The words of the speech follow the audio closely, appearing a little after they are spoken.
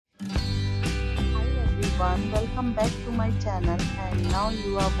everyone, welcome back to my channel, and now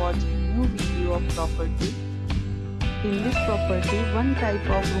you are watching new video of property. In this property, one type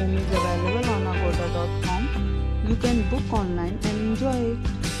of room is available on agoda.com. You can book online and enjoy it.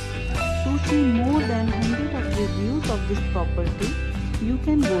 To see more than 100 of reviews of this property, you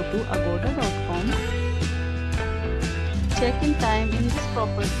can go to agoda.com. Check-in time in this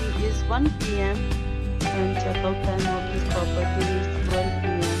property is 1 p.m. and check-out time of this property is 12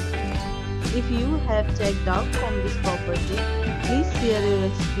 p.m. If you have checked out from this property, please share your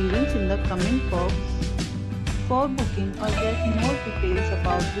experience in the comment box. For booking or get more details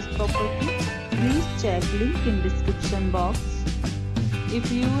about this property, please check link in description box. If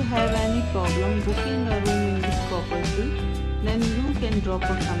you have any problem booking a room in this property, then you can drop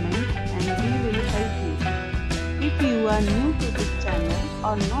a comment and we will help you. If you are new to this channel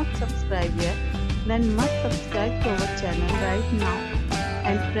or not subscribed yet, then must subscribe to our channel right now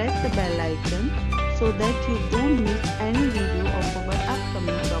and press the bell icon so that you don't miss any video of our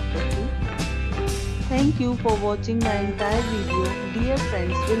upcoming property. Thank you for watching my entire video. Dear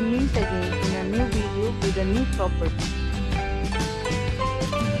friends, we'll meet again in a new video with a new property.